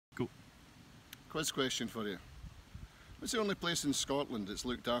Quiz question for you. What's the only place in Scotland that's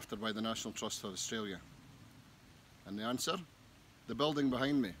looked after by the National Trust for Australia? And the answer? The building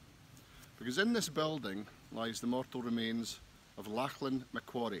behind me. Because in this building lies the mortal remains of Lachlan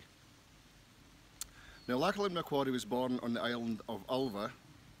MacQuarrie. Now, Lachlan MacQuarrie was born on the island of Ulva,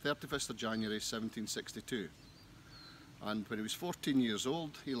 31st of January 1762. And when he was 14 years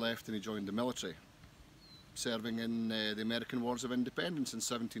old, he left and he joined the military, serving in the American Wars of Independence in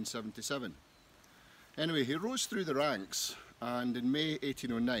 1777. Anyway, he rose through the ranks, and in May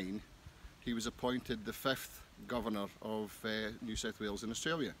 1809 he was appointed the 5th Governor of New South Wales in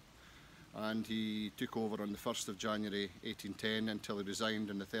Australia, and he took over on the 1st of January 1810 until he resigned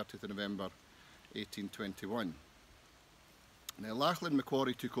on the 30th of November 1821. Now, Lachlan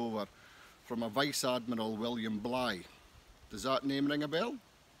MacQuarrie took over from a Vice Admiral William Bligh. Does that name ring a bell?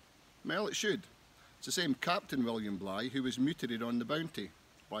 Well, it should. It's the same Captain William Bligh who was mutilated on the Bounty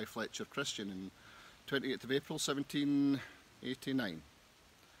by Fletcher Christian in 28th of April 1789.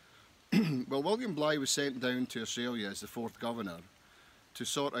 Well, William Bligh was sent down to Australia as the 4th Governor to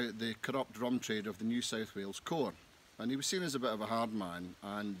sort out the corrupt rum trade of the New South Wales Corps, and he was seen as a bit of a hard man,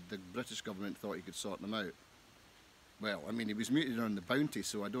 and the British government thought he could sort them out. Well, I mean, he was mutilated on the Bounty,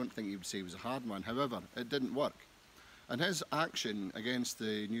 so I don't think he would say he was a hard man. However, it didn't work, and his action against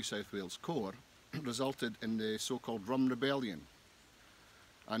the New South Wales Corps resulted in the so-called Rum Rebellion.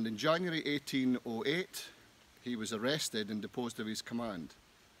 And in January 1808, he was arrested and deposed of his command.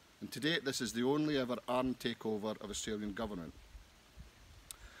 And to date, this is the only ever armed takeover of Australian government.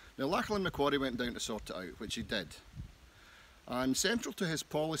 Now, Lachlan MacQuarrie went down to sort it out, which he did. And central to his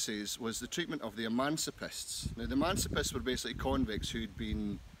policies was the treatment of the emancipists. Now, the emancipists were basically convicts who'd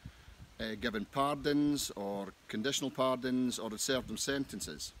been given pardons or conditional pardons or had served them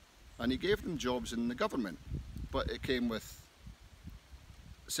sentences. And he gave them jobs in the government, but it came with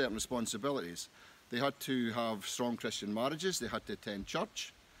certain responsibilities. They had to have strong Christian marriages, they had to attend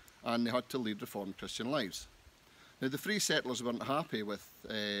church, and they had to lead reformed Christian lives. Now, the free settlers weren't happy with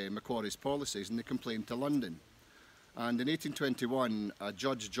Macquarie's policies, and they complained to London. And in 1821, a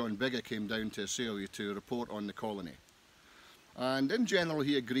judge, John Biggar, came down to Australia to report on the colony. And in general,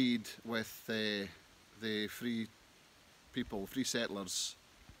 he agreed with the free settlers'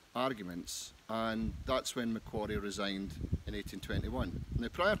 arguments, and that's when MacQuarrie resigned in 1821. Now,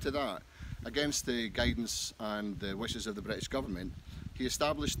 prior to that, against the guidance and the wishes of the British government, he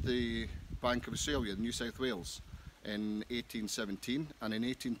established the Bank of Australia, New South Wales, in 1817, and in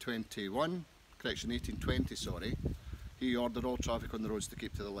 1820, he ordered all traffic on the roads to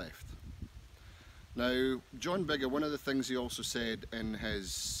keep to the left. Now, John Biggar, one of the things he also said in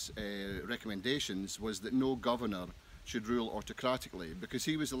his recommendations was that no governor should rule autocratically, because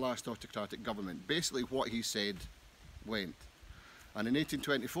he was the last autocratic government. Basically, what he said went. And in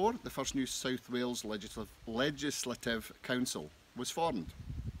 1824, the first New South Wales Legislative Council was formed.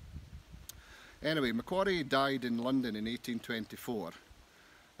 Anyway, MacQuarrie died in London in 1824,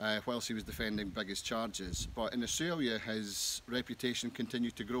 whilst he was defending Biggar's charges. But in Australia, his reputation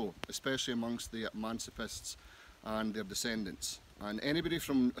continued to grow, especially amongst the emancipists and their descendants. And anybody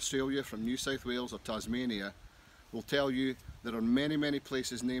from Australia, from New South Wales or Tasmania, will tell you there are many, many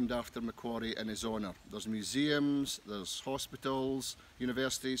places named after MacQuarrie in his honour. There's museums, there's hospitals,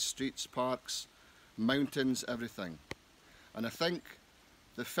 universities, streets, parks, mountains, everything. And I think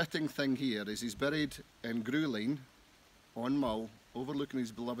the fitting thing here is he's buried in Grueline on Mull, overlooking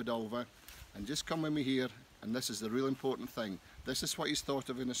his beloved Ulva. And just come with me here, and this is the real important thing. This is what he's thought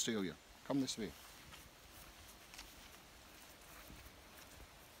of in Australia. Come this way.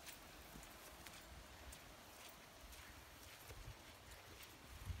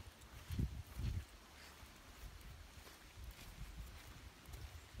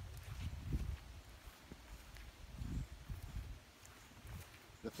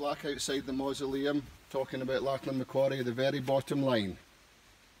 The plaque outside the mausoleum talking about Lachlan MacQuarrie, the very bottom line,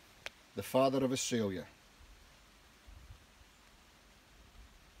 the father of Australia.